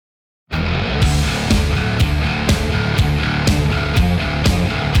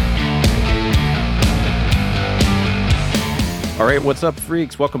All right, what's up,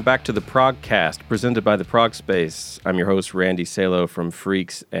 freaks? Welcome back to the Progcast, presented by the Prog Space. I'm your host, Randy Salo from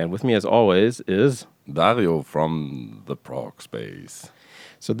Freaks, and with me, as always, is Dario from the Prog Space.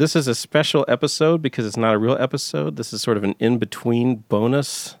 So this is a special episode because it's not a real episode. This is sort of an in-between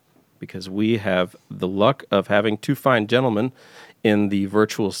bonus because we have the luck of having two fine gentlemen in the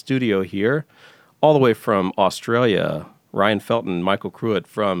virtual studio here, all the way from Australia, Ryan Felton, Michael Cruitt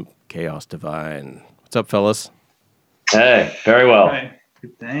from Chaos Divine. What's up, fellas? Hey, very well. Right.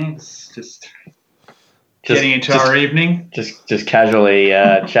 Good, thanks. Just getting into our evening. Just casually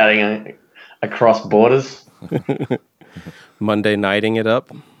chatting across borders. Monday nighting it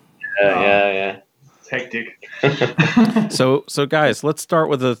up. Yeah. It's hectic. So guys, let's start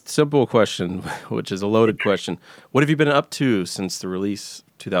with a simple question, which is a loaded question. What have you been up to since the release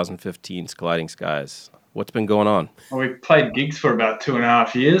 2015's Colliding Skies? What's been going on? Well, we played gigs for about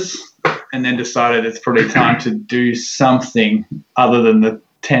 2.5 years and then decided it's probably time to do something other than the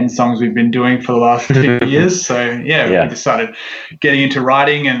 10 songs we've been doing for the last 2 years. So, we decided getting into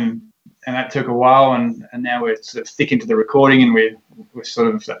writing and that took a while and now we're sort of sticking to the recording and we're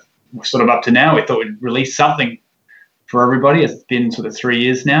sort of up to now. We thought we'd release something for everybody. It's been sort of 3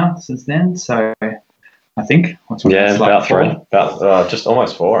 years now since then. So I think. About three. Just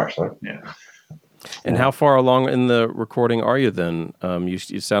almost 4, actually. Yeah. And how far along in the recording are you then? You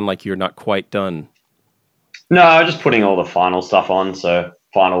sound like you're not quite done. No, just putting all the final stuff on. So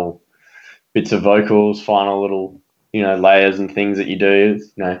final bits of vocals, final little, layers and things that you do.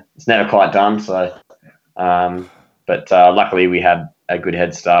 It's never quite done. So, but luckily we had a good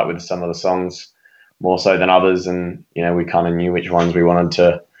head start with some of the songs more so than others. And, we kind of knew which ones we wanted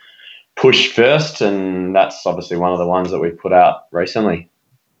to push first. And that's obviously one of the ones that we put out recently.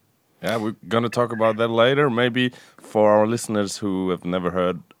 Yeah, we're going to talk about that later. Maybe for our listeners who have never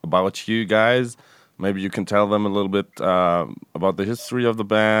heard about you guys, maybe you can tell them a little bit about the history of the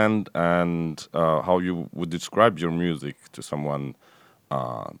band and how you would describe your music to someone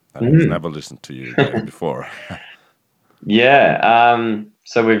that has never listened to you before.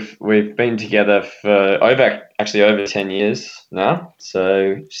 So we've been together for over 10 years now.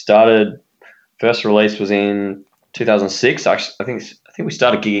 So first release was in 2006. Actually, I think we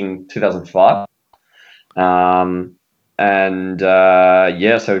started gigging 2005.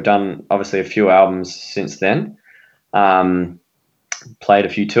 So we've done obviously a few albums since then. Played a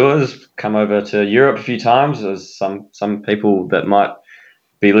few tours, come over to Europe a few times. As some people that might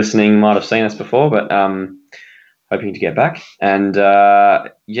be listening might have seen us before, but hoping to get back. And I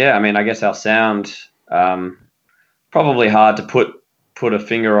guess our sound, probably hard to put a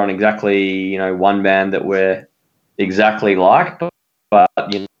finger on exactly, one band that we're exactly like, but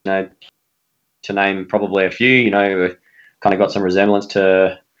to name probably a few, we kind of got some resemblance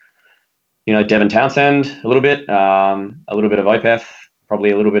to, Devin Townsend a little bit of Opeth,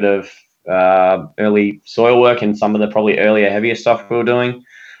 probably a little bit of early Soilwork and some of the probably earlier heavier stuff we were doing.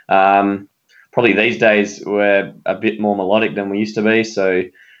 Probably these days we're a bit more melodic than we used to be. So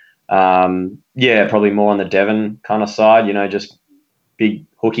probably more on the Devin kind of side, just big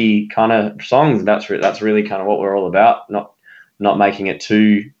hooky kind of songs. That's really kind of what we're all about. Not making it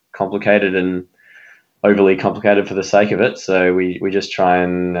too complicated and overly complicated for the sake of it. So we just try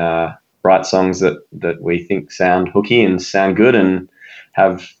and write songs that we think sound hooky and sound good and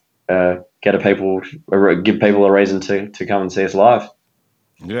have give people a reason to come and see us live.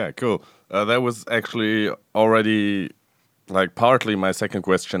 Yeah, cool. That was actually already partly my second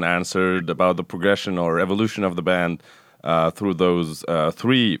question answered about the progression or evolution of the band through those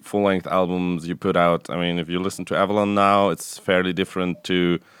 3 full-length albums you put out. I mean, if you listen to Avalon now, it's fairly different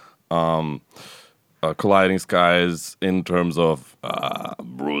to Colliding Skies in terms of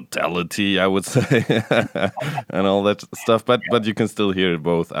brutality, I would say, and all that stuff. But you can still hear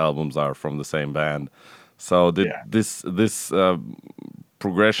both albums are from the same band. So did this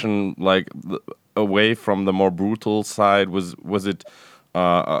progression, away from the more brutal side, was it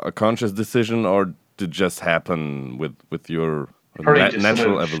a conscious decision, or did it just happen with your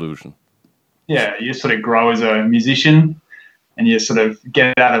natural evolution? Yeah, you sort of grow as a musician and you sort of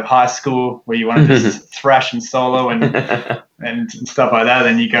get out of high school where you want to just thrash and solo and stuff like that,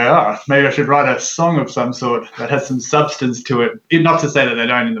 and you go, maybe I should write a song of some sort that has some substance to it. Not to say that they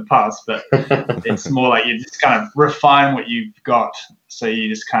don't in the past, but it's more like you just kind of refine what you've got. So you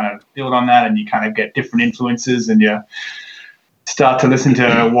just kind of build on that and you kind of get different influences and you start to listen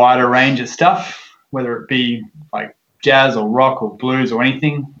to a wider range of stuff, whether it be like jazz or rock or blues or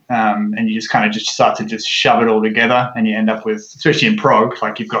anything. And you just kind of start to shove it all together and you end up with, especially in prog,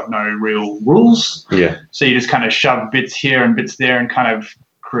 like you've got no real rules. Yeah. So you just kind of shove bits here and bits there and kind of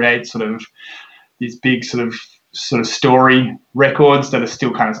create sort of these big sort of sort of story records that are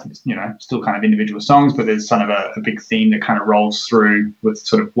still kind of individual songs, but there's kind of a big theme that kind of rolls through with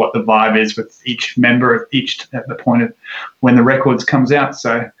sort of what the vibe is with each member of each at the point of when the records comes out.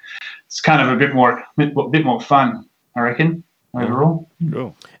 So it's kind of a bit more fun, I reckon, overall.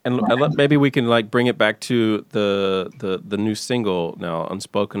 Cool. And maybe we can like bring it back to the new single now.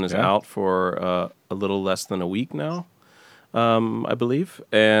 Unspoken is out for a little less than a week now, I believe,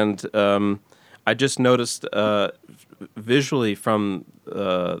 and I just noticed visually from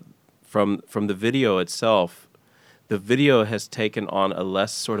the video itself, the video has taken on a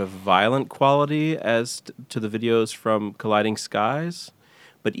less sort of violent quality as to the videos from Colliding Skies,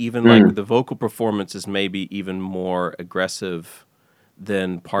 but even like the vocal performance is maybe even more aggressive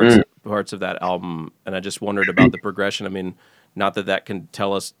than parts of that album. And I just wondered about the progression. I mean, not that can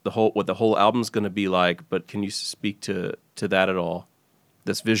tell us what the whole album's going to be like, but can you speak to that at all?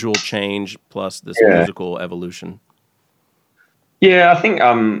 This visual change plus this musical evolution. Yeah, I think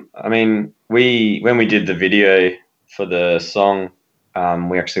I mean when we did the video for the song,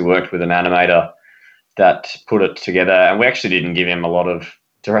 we actually worked with an animator that put it together, and we actually didn't give him a lot of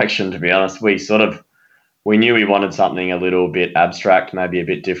direction, to be honest. We knew we wanted something a little bit abstract, maybe a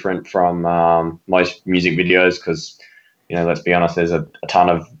bit different from most music videos, because let's be honest, there's a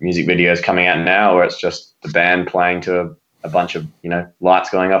ton of music videos coming out now where it's just the band playing to a bunch of lights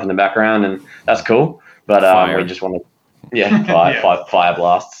going off in the background, and that's cool. But we just wanted, fire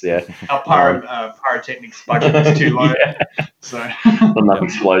blasts. Yeah, our pyrotechnics budget is too low, so not enough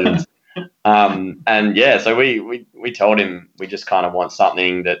explosions. So we told him we just kind of want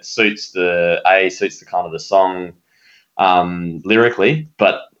something that suits the kind of the song lyrically,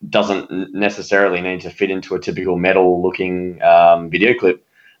 but doesn't necessarily need to fit into a typical metal looking video clip.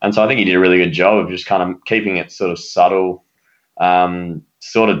 And so I think he did a really good job of just kind of keeping it sort of subtle,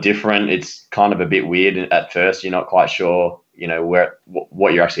 sort of different. It's kind of a bit weird at first. You're not quite sure,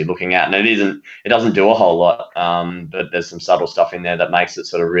 what you're actually looking at. And it doesn't do a whole lot. But there's some subtle stuff in there that makes it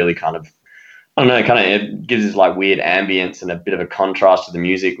sort of really kind of, I don't know, it gives this like weird ambience and a bit of a contrast to the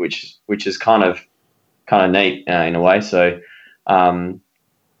music, which is kind of neat in a way. So, and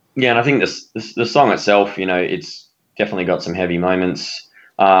I think the song itself, it's definitely got some heavy moments.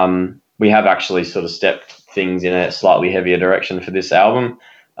 We have actually sort of stepped things in a slightly heavier direction for this album,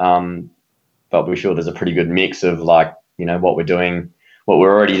 but we feel there's a pretty good mix of like what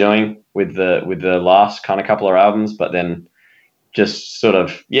we're already doing with the last kind of couple of albums, but then just sort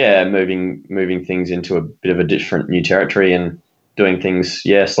of moving things into a bit of a different new territory and doing things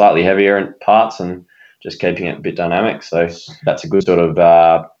slightly heavier in parts and just keeping it a bit dynamic. So that's a good sort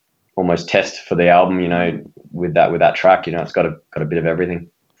of almost test for the album, with that track. It's got a bit of everything.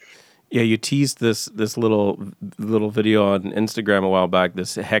 Yeah, you teased this little video on Instagram a while back,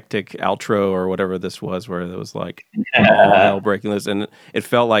 this hectic outro or whatever this was, where it was like all hell breaking loose, and it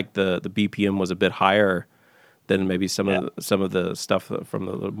felt like the BPM was a bit higher than maybe some of the stuff from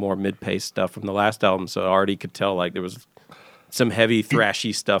the more mid-paced stuff from the last album. So I already could tell like there was some heavy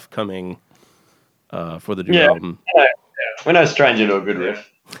thrashy stuff coming for the new album. We're no stranger to a good riff.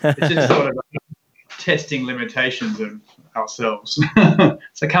 It's just sort of testing limitations of ourselves.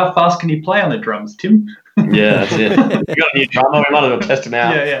 It's like, how fast can you play on the drums, Tim? Yeah, that's it. We got a new drummer. We might as well test him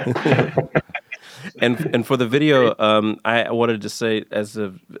out. Yeah. And for the video, I wanted to say, as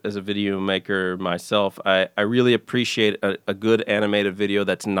a video maker myself, I really appreciate a good animated video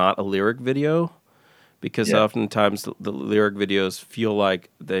that's not a lyric video, because oftentimes the lyric videos feel like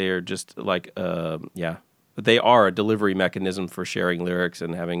they are just like but they are a delivery mechanism for sharing lyrics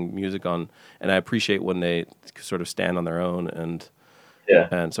and having music on. And I appreciate when they sort of stand on their own.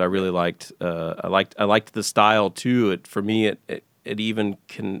 And so I really liked I liked the style too. For me, it even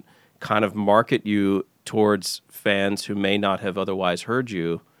can kind of market you towards fans who may not have otherwise heard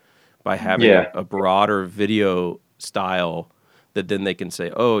you by having a broader video style that then they can say,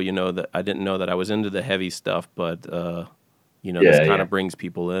 oh, that I didn't know that I was into the heavy stuff, but this kind of brings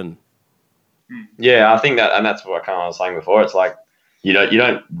people in. Yeah, I think that, and that's what I kind of was saying before. It's like you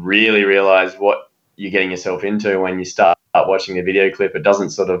don't really realize what you're getting yourself into when you start watching the video clip. It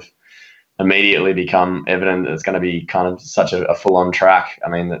doesn't sort of immediately become evident that it's going to be kind of such a full-on track. I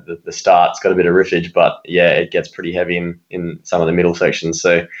mean, the start's got a bit of riffage, but it gets pretty heavy in some of the middle sections.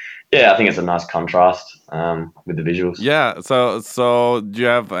 So I think it's a nice contrast with the visuals. Yeah. So do you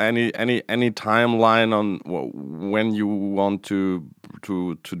have any timeline on when you want to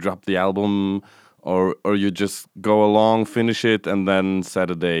drop the album, or you just go along, finish it, and then set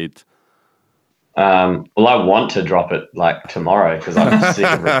a date? Well, I want to drop it like tomorrow because I'm sick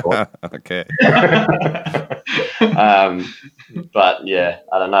of recording. Okay. But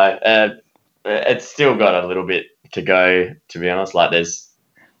I don't know. it's still got a little bit to go, to be honest. Like there's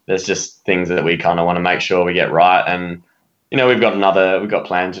just things that we kind of want to make sure we get right, and we've got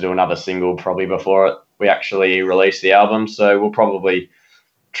planned to do another single probably before we actually release the album. So we'll probably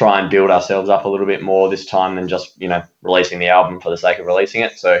try and build ourselves up a little bit more this time than just releasing the album for the sake of releasing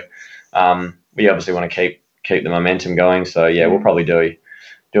it. So we obviously want to keep the momentum going. So yeah, we'll probably do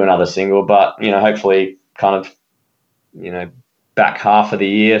another single, but hopefully kind of back half of the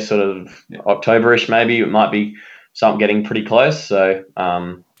year, sort of October-ish maybe, it might be something getting pretty close. So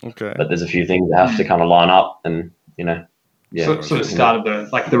okay, but there's a few things that have to kind of line up, and sort of started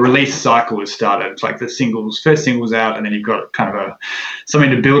the release cycle has started, like the first singles out, and then you've got kind of something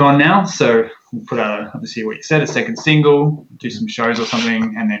to build on now. So we'll put out, obviously what you said, a second single, do some shows or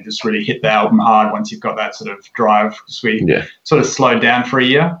something, and then just really hit the album hard once you've got that sort of drive. Because we sort of slowed down for a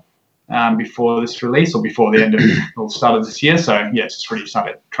year before this release, or before the end of or start of this year. So yeah, just really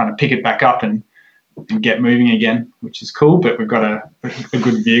started trying to pick it back up and get moving again, which is cool. But we've got a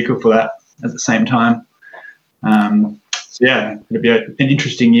good vehicle for that at the same time. So yeah, it'll be an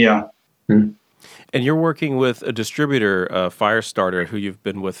interesting year. And you're working with a distributor, Firestarter, who you've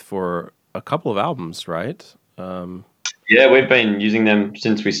been with for a couple of albums, right? Yeah, we've been using them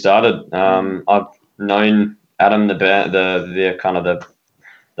since we started. I've known Adam, the kind of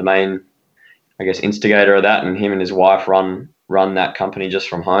the main, I guess, instigator of that, and him and his wife run that company just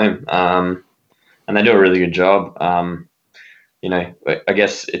from home, and they do a really good job. I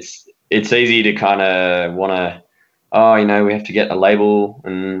guess it's easy to kind of want to, we have to get a label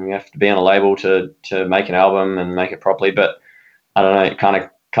and we have to be on a label to make an album and make it properly. But I don't know, it kind of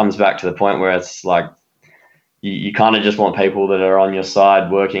comes back to the point where it's like you kind of just want people that are on your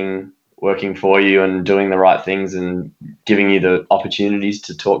side working for you and doing the right things and giving you the opportunities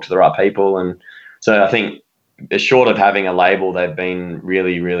to talk to the right people. And so I think, short of having a label, they've been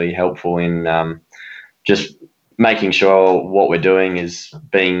really, really helpful in just making sure what we're doing is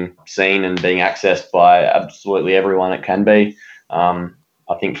being seen and being accessed by absolutely everyone it can be. I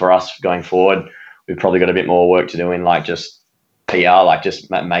think for us going forward, we've probably got a bit more work to do in like just PR, like just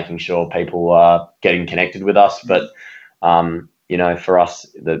making sure people are getting connected with us. But, for us,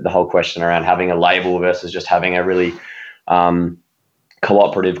 the whole question around having a label versus just having a really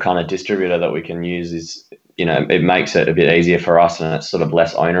cooperative kind of distributor that we can use is, it makes it a bit easier for us, and it's sort of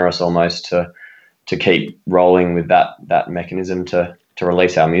less onerous almost to keep rolling with that mechanism to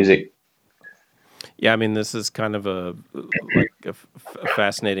release our music. Yeah, I mean, this is kind of a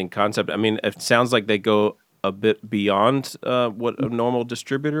fascinating concept. I mean, it sounds like they go a bit beyond what a normal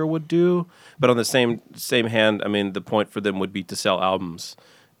distributor would do, but on the same hand, I mean, the point for them would be to sell albums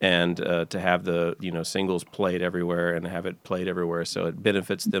and to have the singles played everywhere and have it played everywhere. So it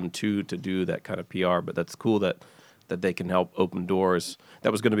benefits them too to do that kind of PR. But that's cool that they can help open doors.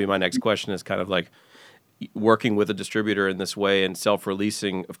 That was going to be my next question, is kind of like working with a distributor in this way and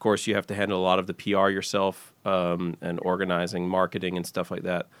self-releasing. Of course, you have to handle a lot of the PR yourself and organizing, marketing, and stuff like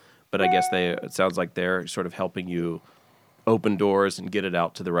that. But I guess it sounds like they're sort of helping you open doors and get it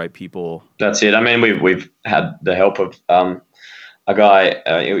out to the right people. That's it. I mean, we've had the help of a guy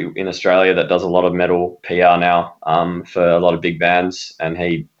in Australia that does a lot of metal PR now for a lot of big bands, and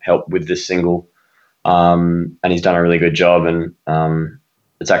he helped with this single. And he's done a really good job, and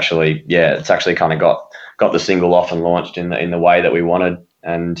it's actually kind of got the single off and launched in the way that we wanted.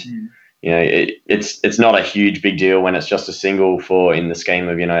 And it's not a huge big deal when it's just a single in the scheme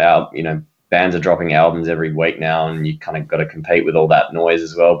of bands are dropping albums every week now, and you kind of got to compete with all that noise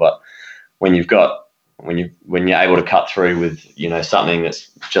as well. But when you're able to cut through with something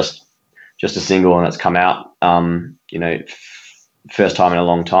that's just a single and it's come out first time in a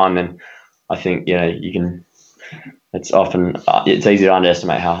long time, then I think you can. It's easy to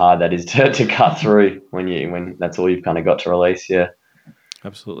underestimate how hard that is to cut through when that's all you've kind of got to release. Yeah,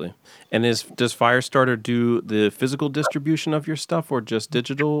 absolutely. And does Firestarter do the physical distribution of your stuff, or just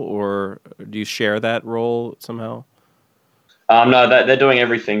digital, or do you share that role somehow? No, they're doing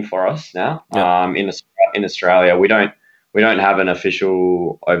everything for us now. Yeah. In Australia, we don't have an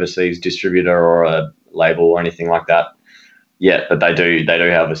official overseas distributor or a label or anything like that yet, but they do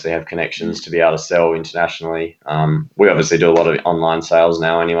obviously have connections to be able to sell internationally. We obviously do a lot of online sales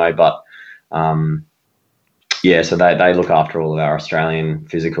now anyway, but so they look after all of our Australian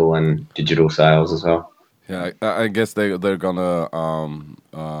physical and digital sales as well. Yeah, I guess they're gonna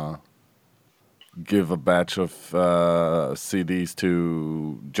give a batch of CDs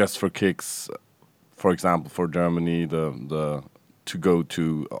to Just for Kicks, for example, for Germany, the to go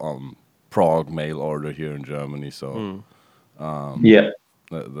to Prague mail order here in Germany. So.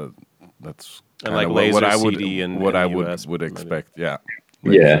 That's kind like of laser what I CD would expect. Yeah,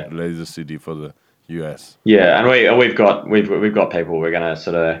 laser CD for the US. Yeah, and we've got people we're going to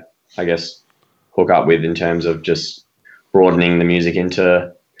sort of, I guess, hook up with in terms of just broadening the music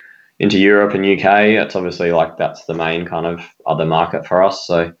into Europe and UK. It's obviously like that's the main kind of other market for us.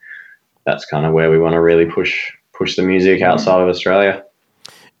 So that's kind of where we want to really push the music outside of Australia.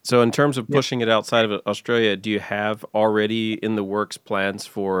 So in terms of pushing it outside of Australia, do you have already in the works plans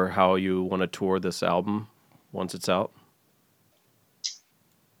for how you want to tour this album once it's out?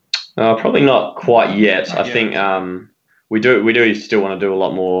 Probably not quite yet. I think we do still want to do a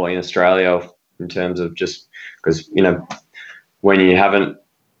lot more in Australia in terms of just because, you know, when you haven't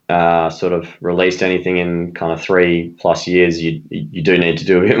sort of released anything in kind of 3+ years, you do need to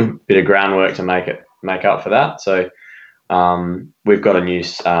do a bit of groundwork to make up for that. So we've got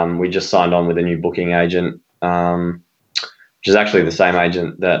we just signed on with a new booking agent, which is actually the same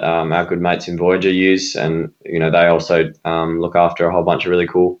agent that our good mates in Voyager use, and you know they also look after a whole bunch of really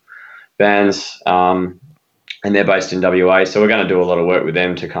cool bands, and they're based in WA. So we're going to do a lot of work with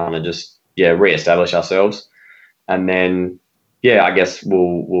them to kind of just re-establish ourselves, and then I guess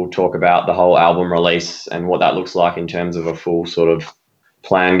we'll talk about the whole album release and what that looks like in terms of a full sort of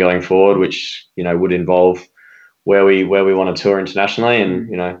plan going forward, which you know would involve where we want to tour internationally, and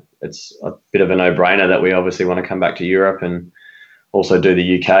you know it's a bit of a no-brainer that we obviously want to come back to Europe and also do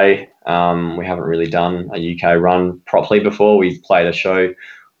the UK. We haven't really done a UK run properly before. We played a show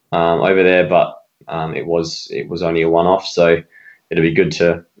over there, but it was only a one-off, so it'd be good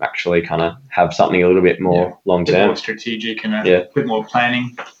to actually kind of have something a little bit more long-term, a bit more strategic and a bit more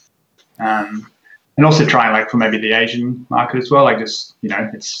planning. And also trying like for maybe the Asian market as well, like just, you know,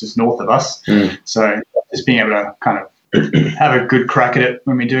 it's just north of us. So just being able to kind of have a good crack at it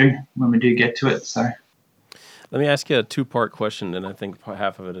when we do get to it. So let me ask you a 2-part question, and I think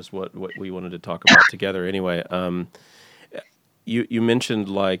half of it is what we wanted to talk about together anyway. You mentioned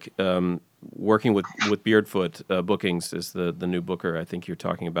like working with Beardfoot Bookings is the new booker I think you're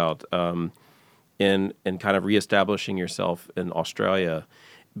talking about, in kind of reestablishing yourself in Australia.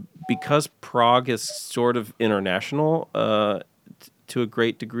 Because Prague is sort of international to a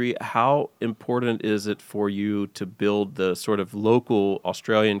great degree, how important is it for you to build the sort of local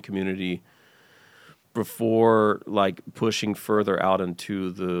Australian community before like pushing further out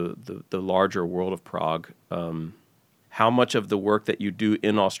into the larger world of Prague? How much of the work that you do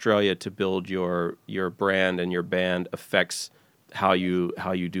in Australia to build your brand and your band affects how you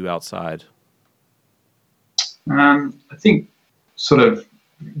do outside? I think sort of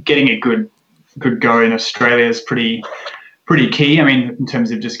getting a good go in Australia is pretty key. I mean, in terms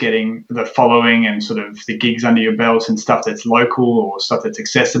of just getting the following and sort of the gigs under your belt and stuff that's local or stuff that's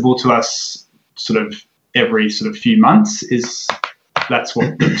accessible to us sort of every sort of few months that's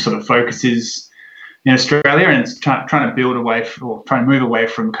what the sort of focus is in Australia, and it's trying to trying to move away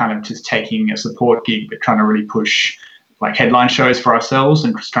from kind of just taking a support gig, but trying to really push like headline shows for ourselves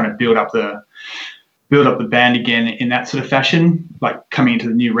and just trying to build up the band again in that sort of fashion, like coming into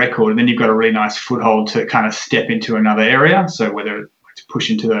the new record, and then you've got a really nice foothold to kind of step into another area. So whether to push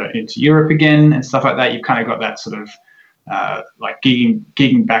into Europe again and stuff like that, you've kind of got that sort of like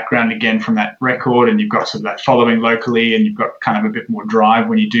gigging background again from that record, and you've got sort of that following locally, and you've got kind of a bit more drive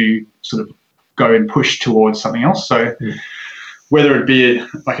when you do sort of go and push towards something else. So whether it be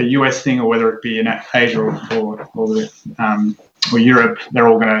like a US thing or whether it be in Asia or Europe, they're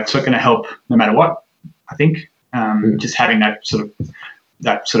all going to help no matter what. I think just having that sort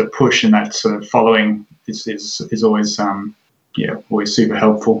of push and that sort of following is always always super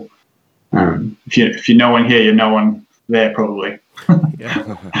helpful. If you're no one here, you're no one there probably.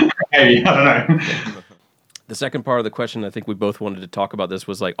 Maybe, I don't know. The second part of the question, I think we both wanted to talk about this,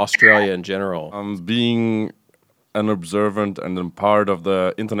 was like Australia in general. Being an observant and a part of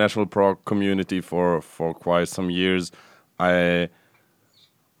the international prog community for quite some years, I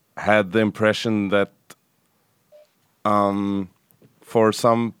had the impression that for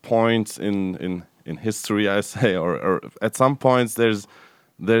some points in history, I say, or at some points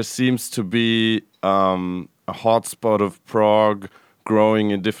there seems to be a hotspot of prog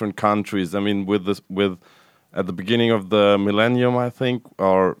growing in different countries. I mean, with at the beginning of the millennium, I think,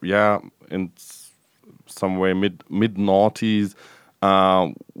 or in some way mid-noughties,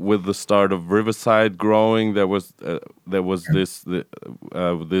 with the start of Riverside growing, there was this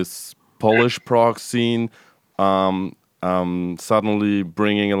Polish prog scene suddenly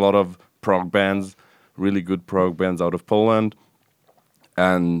bringing a lot of prog bands, really good prog bands out of Poland.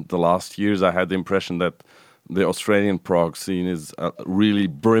 And the last years, I had the impression that the Australian prog scene is really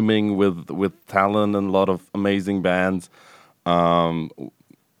brimming with talent and a lot of amazing bands,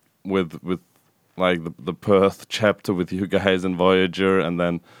 with like the Perth chapter with you guys and Voyager, and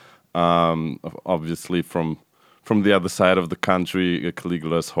then obviously from the other side of the country,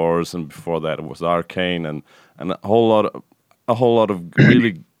 Caligula's Horse, and before that it was Arcane, and a whole lot of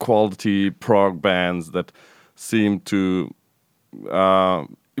really quality prog bands that seem to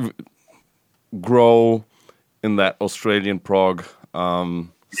grow in that Australian prog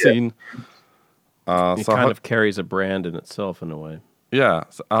scene. It kind of carries a brand in itself in a way. Yeah.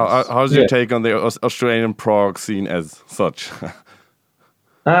 So how's your take on the Australian prog scene as such?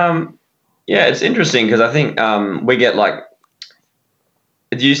 Yeah, it's interesting because I think we get like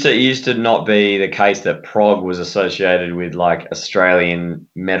it used to not be the case that prog was associated with like Australian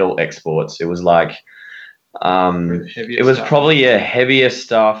metal exports. It was like it was probably heavier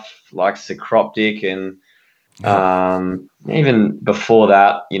stuff like Psychroptic and even before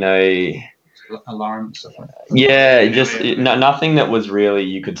that, you know, Alarm stuff like that. Yeah, just nothing that was really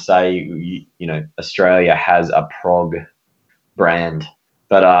you could say you know Australia has a prog brand.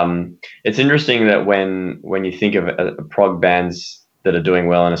 But it's interesting that when you think of prog bands that are doing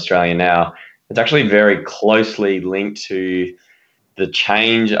well in Australia now, it's actually very closely linked to the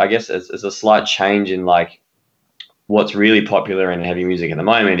change. I guess it's a slight change in like what's really popular in heavy music at the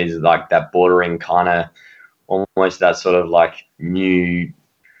moment is like that bordering kind of almost that sort of like new.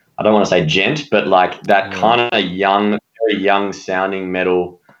 I don't want to say gent, but like that kind of very young sounding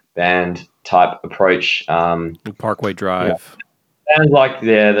metal band type approach. Parkway Drive. Yeah. Bands like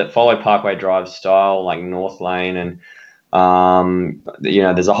that follow Parkway Drive style, like North Lane, and you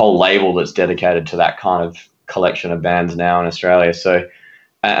know, there's a whole label that's dedicated to that kind of collection of bands now in Australia. So,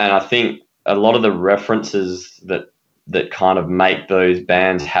 and I think a lot of the references that kind of make those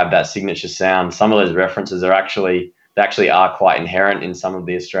bands have that signature sound, some of those references are actually quite inherent in some of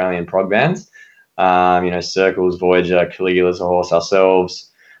the Australian prog bands. You know, Circles, Voyager, Caligula's Horse,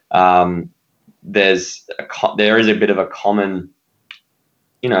 ourselves. There is a bit of a common,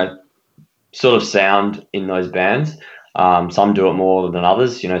 you know, sort of sound in those bands. Some do it more than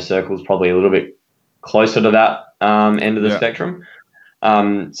others. You know, Circle's probably a little bit closer to that end of the spectrum.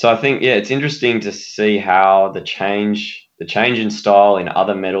 So I think, it's interesting to see how the change in style in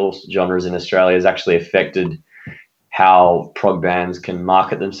other metal genres in Australia has actually affected how prog bands can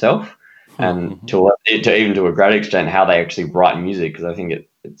market themselves, and to even to a great extent how they actually write music. Because I think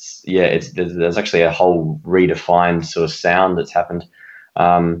there's actually a whole redefined sort of sound that's happened.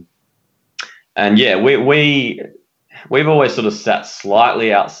 And yeah, we've always sort of sat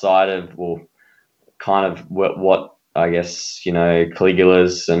slightly outside of, well, kind of what I guess, you know,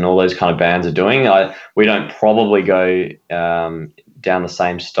 Caligula's and all those kind of bands are doing. We don't probably go down the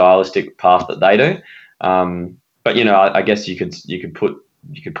same stylistic path that they do. But you know, I guess you could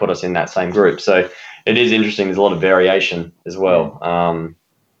put us in that same group. So it is interesting. There's a lot of variation as well.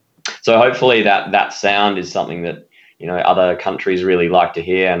 So hopefully that sound is something that, you know, other countries really like to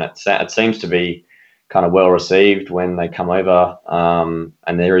hear, and it seems to be kind of well received when they come over.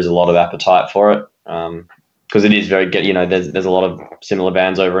 And there is a lot of appetite for it because it is very good. You know, there's a lot of similar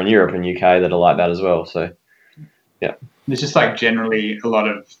bands over in Europe and UK that are like that as well. So yeah. There's just like generally a lot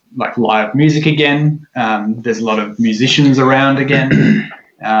of like live music again. There's a lot of musicians around again,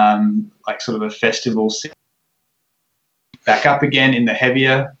 like sort of a festival scene back up again in the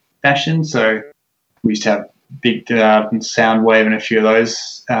heavier fashion. So we used to have big Soundwave and a few of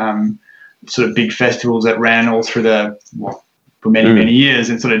those sort of big festivals that ran all through for many years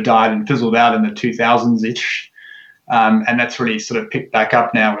and sort of died and fizzled out in the 2000s-ish. And that's really sort of picked back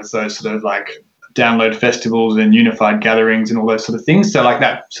up now with those sort of like download festivals and unified gatherings and all those sort of things. So like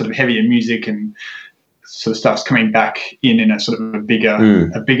that sort of heavier music and sort of stuff's coming back in a sort of a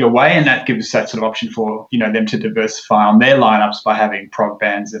bigger way, and that gives that sort of option for, you know, them to diversify on their lineups by having prog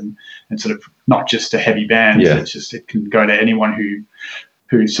bands and sort of not just a heavy band. Yeah. It can go to anyone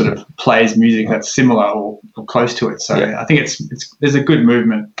who sort of plays music that's similar or close to it. So I think there's a good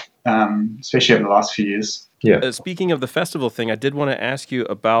movement, especially over the last few years. Yeah. Speaking of the festival thing, I did want to ask you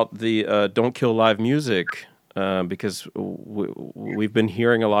about the Don't Kill Live Music, because we've been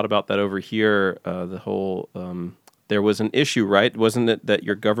hearing a lot about that over here. The whole there was an issue, right? Wasn't it that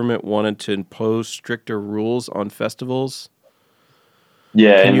your government wanted to impose stricter rules on festivals?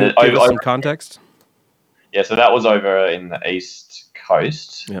 Yeah. Can you give us some context? Yeah, so that was over in the East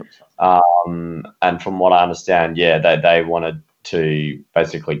Coast. Yep. And from what I understand, they wanted to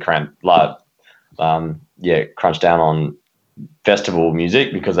basically crunch down on festival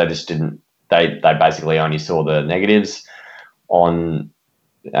music because they just didn't. They basically only saw the negatives on,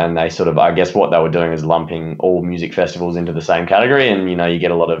 and they sort of, I guess what they were doing is lumping all music festivals into the same category, and you know, you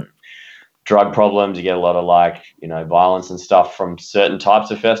get a lot of drug problems. You get a lot of violence and stuff from certain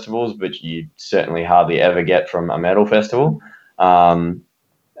types of festivals, but you certainly hardly ever get from a metal festival. And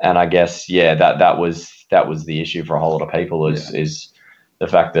I guess, that was the issue for a whole lot of people is the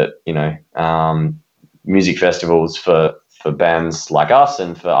fact that, music festivals for bands like us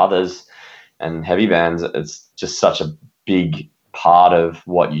and for others and heavy bands, it's just such a big part of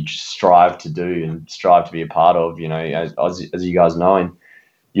what you strive to do and strive to be a part of, as you guys know, in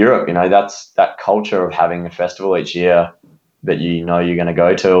Europe, that's that culture of having a festival each year that you're going to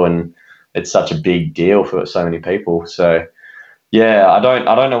go to, and it's such a big deal for so many people. So I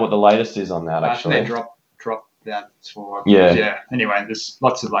don't know what the latest is on that, actually. They drop that for anyway, there's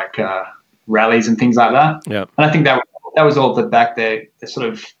lots of rallies and things like that. Yeah. And I think that was all the back there. They're sort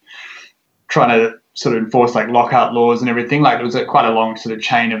of trying to sort of enforce lockout laws and everything. It was quite a long sort of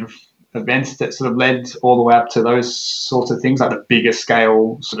chain of events that sort of led all the way up to those sorts of things, the bigger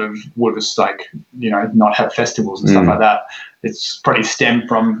scale sort of would have not have festivals and stuff like that. It's probably stemmed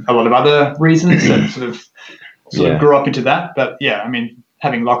from a lot of other reasons that sort of grew up into that. But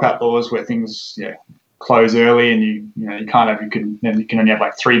having lockout laws where things close early and you can only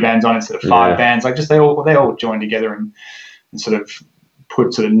have 3 bands on instead of 5 bands, they all join together and sort of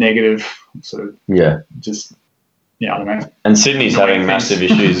put sort of negative sort of just I don't know. And Sydney's having massive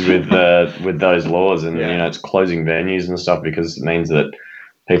issues with those laws, and it's closing venues and stuff because it means that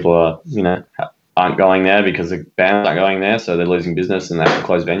people are aren't going there because the bands aren't going there, so they're losing business and they have to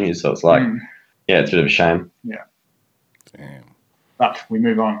close venues. So it's it's a bit of a shame. Yeah. Damn. But we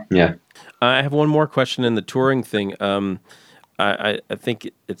move on. Yeah. I have one more question in the touring thing. I think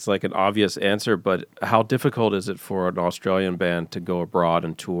it's an obvious answer, but how difficult is it for an Australian band to go abroad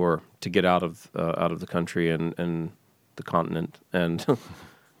and tour, to get out of the country and the continent and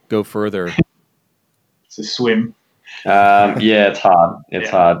go further? It's a swim. It's hard. It's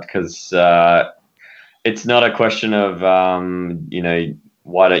hard because it's not a question of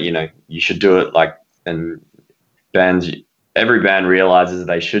why don't you should do it and bands. Every band realizes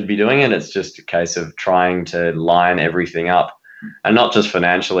they should be doing it. It's just a case of trying to line everything up, and not just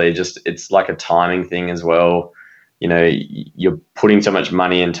financially. It's like a timing thing as well. You're putting so much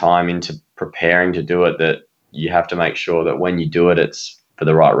money and time into preparing to do it that you have to make sure that when you do it, it's for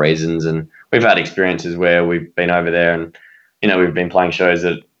the right reasons. And we've had experiences where we've been over there and we've been playing shows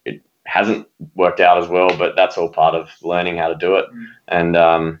that it hasn't worked out as well, but that's all part of learning how to do it. And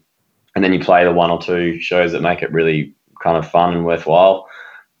then you play the 1 or 2 shows that make it really kind of fun and worthwhile.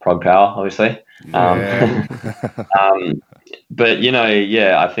 Prog Power, obviously. But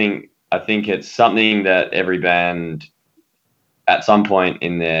I think it's something that every band at some point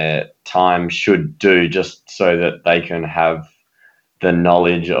in their time should do, just so that they can have the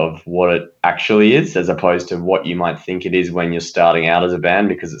knowledge of what it actually is, as opposed to what you might think it is when you're starting out as a band,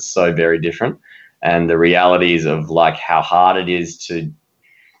 because it's so very different. And the realities of how hard it is to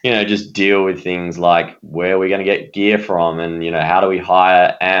just deal with things like where we're going to get gear from, and how do we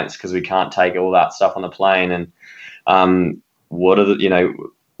hire amps because we can't take all that stuff on the plane, and what are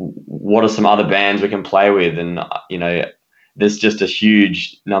some other bands we can play with, and there's just a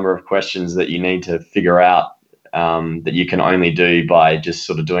huge number of questions that you need to figure out that you can only do by just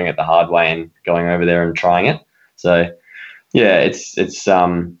sort of doing it the hard way and going over there and trying it. So it's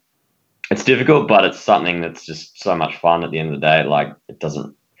difficult, but it's something that's just so much fun at the end of the day. It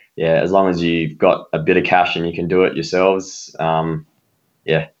doesn't. Yeah, as long as you've got a bit of cash and you can do it yourselves,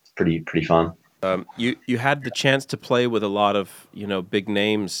 it's pretty fun. You had the chance to play with a lot of big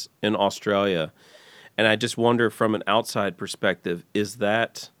names in Australia, and I just wonder, from an outside perspective, does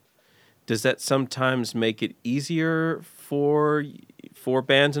that sometimes make it easier for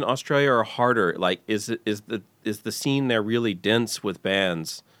bands in Australia, or harder? Is the scene there really dense with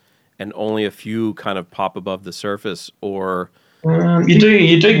bands, and only a few kind of pop above the surface, or? You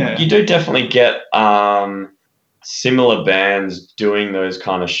do definitely get similar bands doing those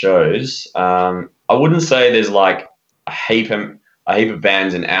kind of shows. I wouldn't say there's a heap of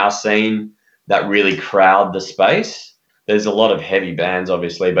bands in our scene that really crowd the space. There's a lot of heavy bands,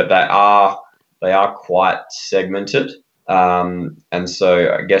 obviously, but they are quite segmented. And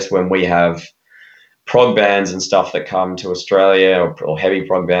so I guess when we have prog bands and stuff that come to Australia, or heavy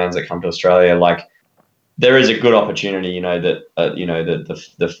prog bands that come to Australia, there is a good opportunity, that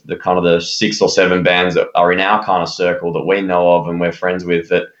the kind of the 6 or 7 bands that are in our kind of circle that we know of and we're friends with,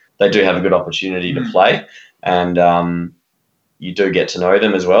 that they do have a good opportunity to play, and you do get to know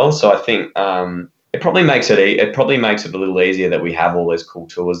them as well. So I think it probably makes it a little easier that we have all those cool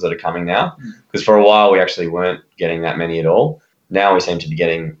tours that are coming now, because for a while we actually weren't getting that many at all. Now we seem to be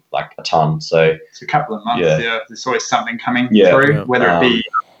getting a ton. So it's a couple of months. Yeah, there's always something coming through, whether it be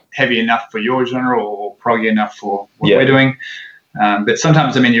heavy enough for your genre or proggy enough for what Yeah. we're doing. But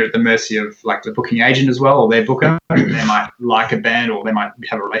sometimes, you're at the mercy of like the booking agent as well, or their booker. They might like a band, or they might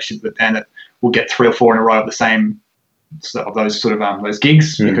have a relationship with a band that will get 3 or 4 in a row of the same of those sort of those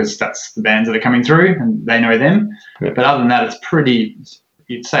gigs because that's the bands that are coming through and they know them. Yeah. But other than that,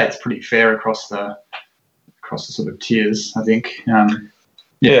 you'd say it's pretty fair across the sort of tiers, I think.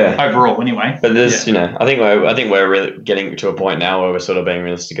 Overall, anyway. But there's, I think we're really getting to a point now where we're sort of being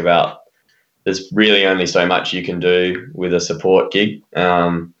realistic about there's really only so much you can do with a support gig.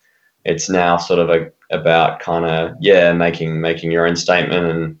 It's now sort of about kind of making your own statement,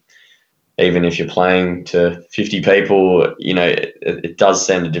 and even if you're playing to 50 people, it does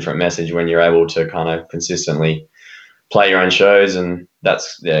send a different message when you're able to kind of consistently play your own shows, and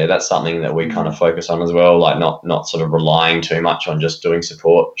that's something that we kind of focus on as well, like not sort of relying too much on just doing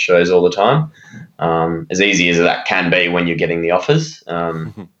support shows all the time, as easy as that can be when you're getting the offers.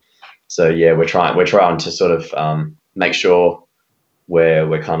 So yeah, we're trying to sort of make sure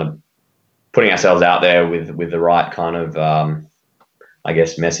we're kind of putting ourselves out there with the right kind of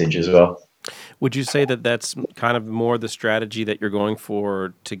message as well. Would you say that that's kind of more the strategy that you're going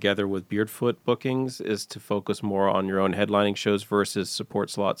for together with Beardfoot Bookings, is to focus more on your own headlining shows versus support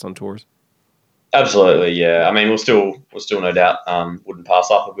slots on tours? Absolutely, yeah. I mean, we'll still no doubt wouldn't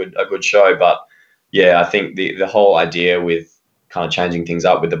pass up a good show, but yeah, I think the whole idea with kind of changing things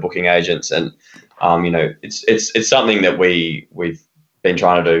up with the booking agents, and it's something that we've been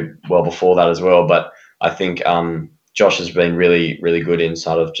trying to do well before that as well. But I think Josh has been really, really good in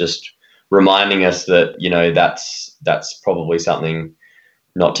sort of just reminding us that, that's probably something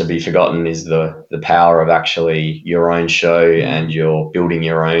not to be forgotten, is the power of actually your own show, and you're building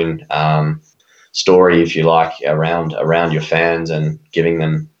your own story, if you like, around your fans, and giving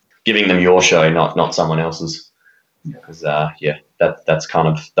them your show, not someone else's. Because that's kind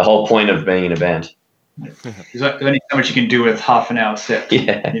of the whole point of being in a band. There's only so much you can do with half an hour set.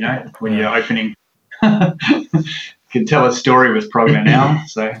 Yeah. When you're opening, you can tell a story with Progna now,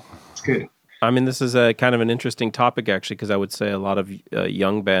 so it's good. I mean, this is a kind of an interesting topic, actually, because I would say a lot of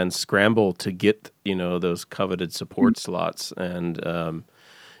young bands scramble to get, those coveted support slots, and,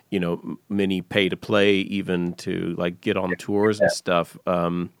 many pay to play even to like get on tours and stuff.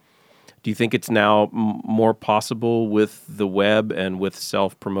 Do you think it's now more possible with the web and with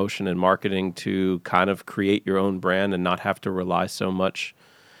self-promotion and marketing to kind of create your own brand and not have to rely so much?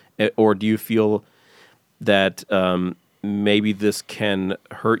 Or do you feel that maybe this can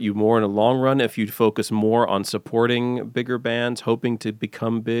hurt you more in the long run if you focus more on supporting bigger bands, hoping to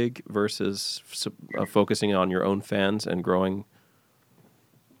become big, versus focusing on your own fans and growing?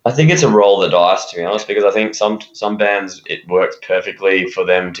 I think it's a roll of the dice, to be honest, because I think some bands, it works perfectly for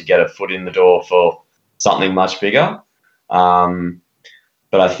them to get a foot in the door for something much bigger.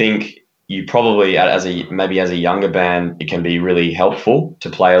 But I think you probably, as a younger band, it can be really helpful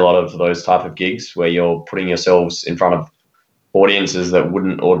to play a lot of those type of gigs where you're putting yourselves in front of audiences that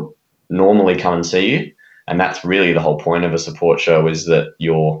wouldn't or normally come and see you. And that's really the whole point of a support show, is that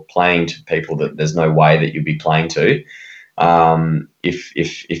you're playing to people that there's no way that you'd be playing to. If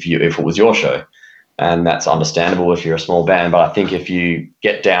it was your show, and that's understandable if you're a small band. But I think if you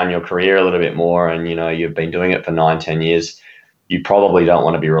get down your career a little bit more, and you've been doing it for 9-10 years, you probably don't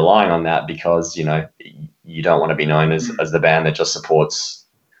want to be relying on that, because you don't want to be known as the band that just supports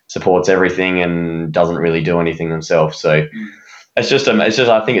everything and doesn't really do anything themselves. So I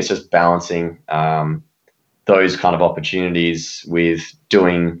think it's just balancing those kind of opportunities with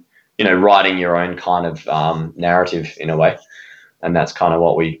doing, writing your own kind of narrative in a way. And that's kind of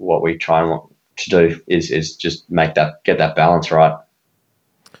what we try and want to do, is just get that balance right.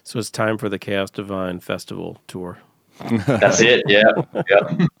 So it's time for the Chaos Divine Festival tour. That's it. Yeah.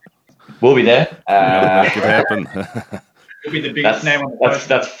 We'll be there. Make it happen. It'll be the biggest name on the poster.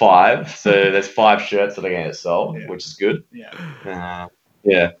 That's 5. So there's 5 shirts that are going to get sold, which is good.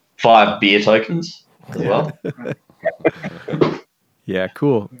 Yeah. 5 beer tokens as well. Yeah,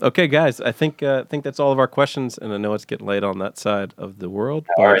 cool. Okay, guys, I think that's all of our questions, and I know it's getting late on that side of the world.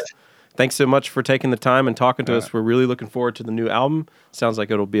 All right. Thanks so much for taking the time and talking to us. We're really looking forward to the new album. Sounds like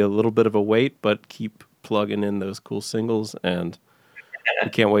it'll be a little bit of a wait, but keep plugging in those cool singles, and we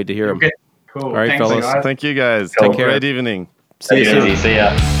can't wait to hear them. Okay, cool. All right, Thanks, fellas. guys. Thank you, guys. Take Have a care. great evening. See you soon. See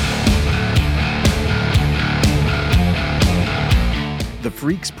ya. The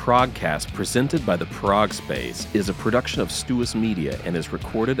Freaks Progcast, presented by the Prog Space, is a production of Stuus Media and is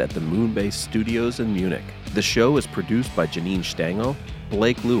recorded at the Moonbase Studios in Munich. The show is produced by Janine Stangl,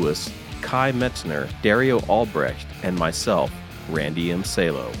 Blake Lewis, Kai Metzner, Dario Albrecht, and myself, Randy M.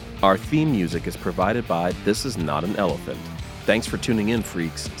 Salo. Our theme music is provided by This Is Not an Elephant. Thanks for tuning in,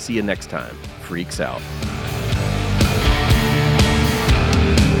 freaks. See you next time. Freaks out.